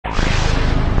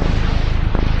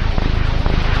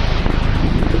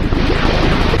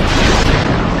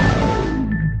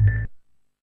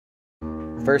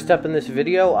First up in this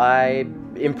video, I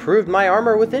improved my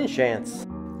armor with enchants. I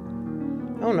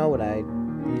don't know what I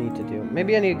need to do.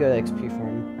 Maybe I need to go to XP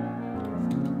farm.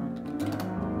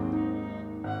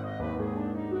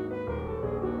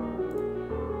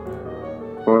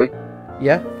 Boy?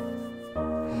 Yeah?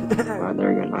 Alright,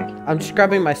 there we go, Mike. I'm just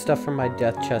grabbing my stuff from my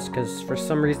death chest because for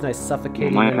some reason I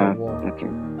suffocated in a wall. Okay.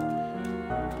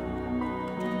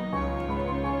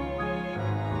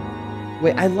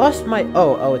 Wait, I lost my...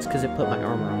 Oh, it's because it put my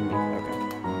armor on me.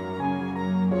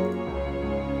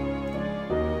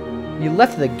 Okay. You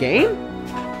left the game?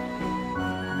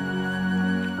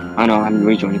 I know, I'm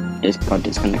rejoining. It's got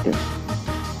disconnected.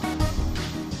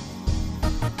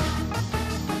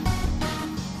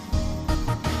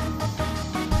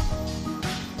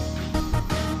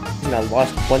 And I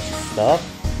lost a bunch of stuff.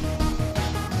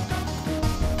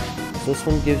 So this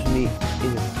one gives me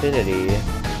infinity.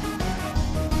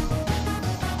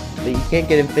 But you can't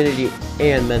get infinity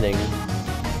and mending.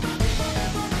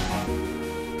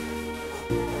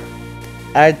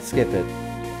 I'd skip it.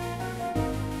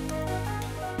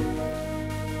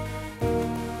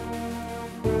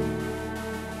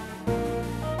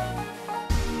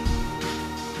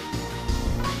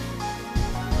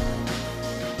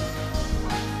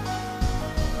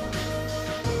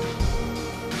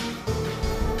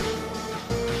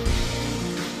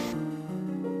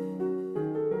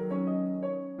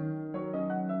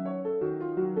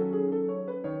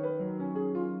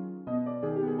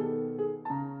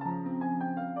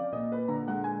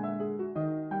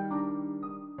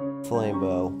 Flame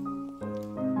bow.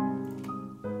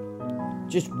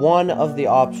 Just one of the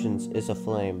options is a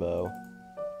flame bow.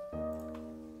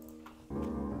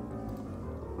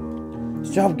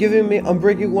 Stop giving me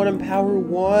Unbreaking 1 and Power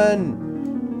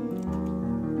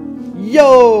 1!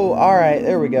 Yo! Alright,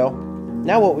 there we go.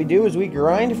 Now what we do is we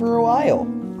grind for a while.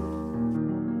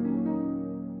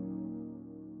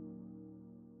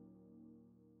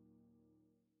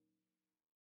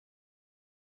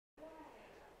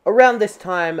 Around this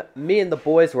time, me and the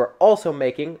boys were also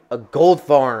making a gold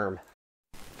farm.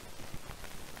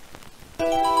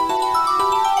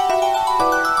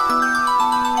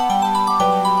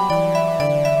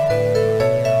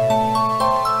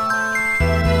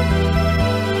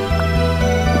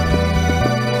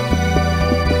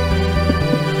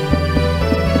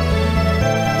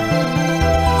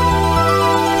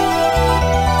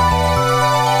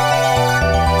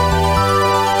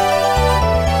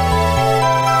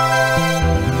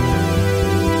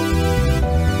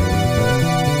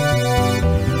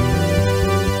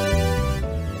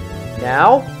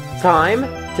 Now, time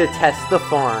to test the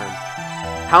farm.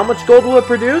 How much gold will it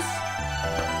produce?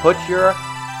 Put your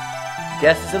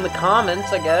guesses in the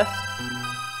comments, I guess.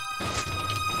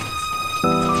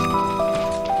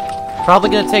 Probably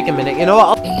gonna take a minute. You know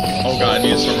what? Oh god, I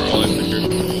need to start my online picture.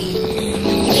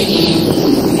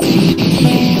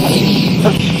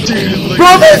 Dude, look.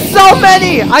 Bro, there's so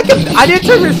many! I need to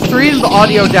turn your stream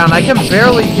audio down. I can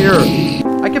barely hear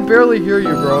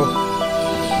you, bro.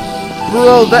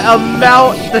 Bro,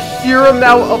 the sheer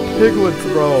amount of piglets,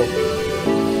 bro.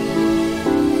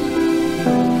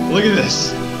 Look at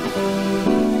this.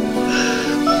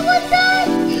 Oh my god!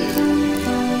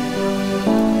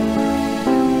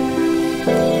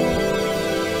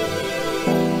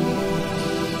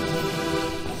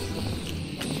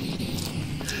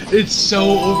 It's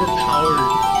so overpowered.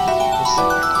 Listen,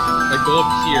 if I go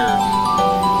up here,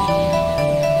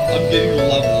 I'm getting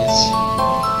levels.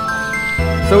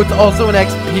 So it's also an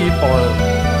XP farm.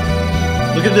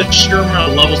 Look at the sheer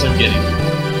amount of levels I'm getting.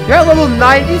 You're at level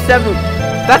 97.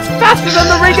 That's faster than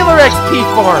the regular XP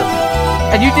farm.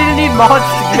 And you didn't need mods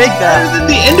to make that. It's better than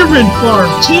the Enderman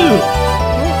farm, too.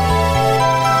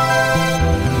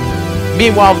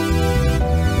 Meanwhile...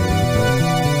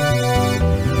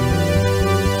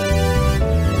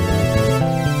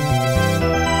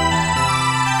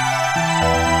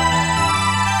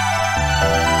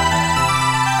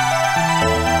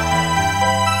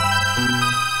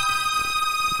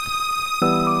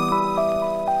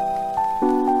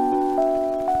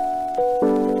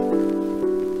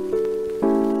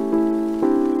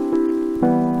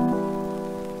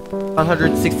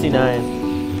 $169.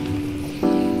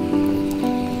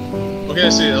 Okay,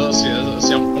 let's see. I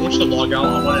want you to log out. I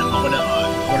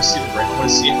want to see the rate. I want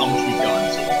to see how much we've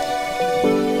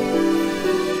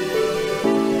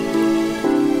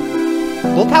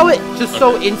gotten. Look how it just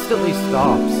so instantly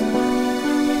stops.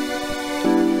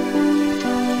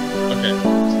 Okay.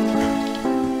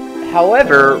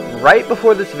 However, right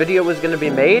before this video was going to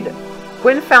be made,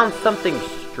 Quinn found something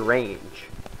strange.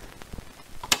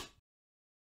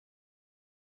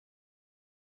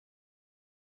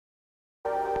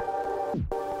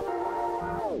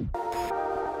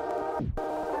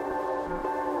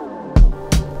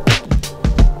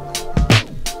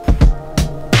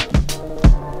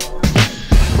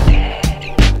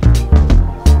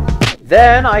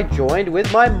 Then I joined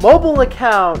with my mobile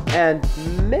account and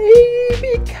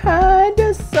maybe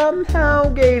kinda somehow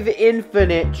gave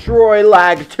Infinite Troy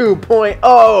Lag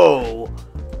 2.0.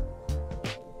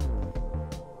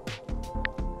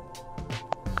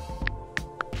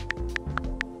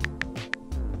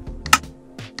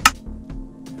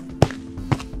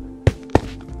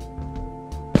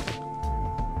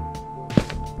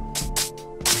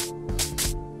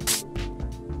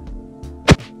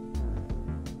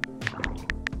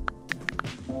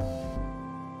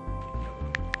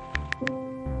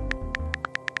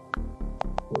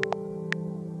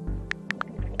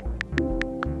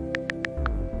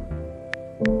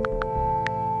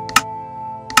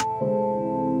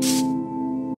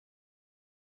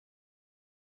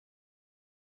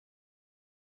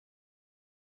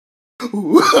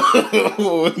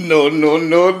 No, no,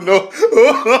 no, no.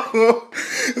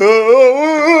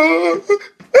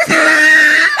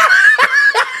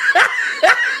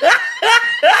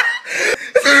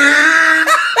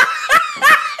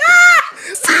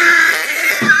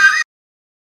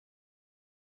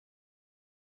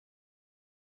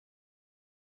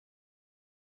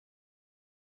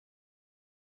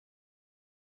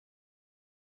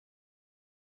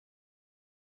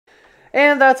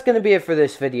 And that's going to be it for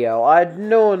this video. I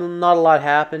know not a lot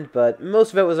happened, but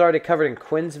most of it was already covered in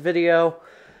Quinn's video.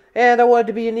 And I wanted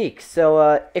to be unique.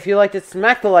 So if you liked it,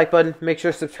 smack the like button. Make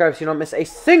sure to subscribe so you don't miss a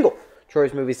single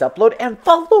Troy's Movies upload. And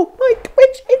follow my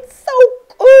Twitch. It's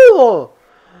so cool.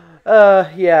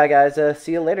 Yeah, guys.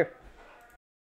 See you later.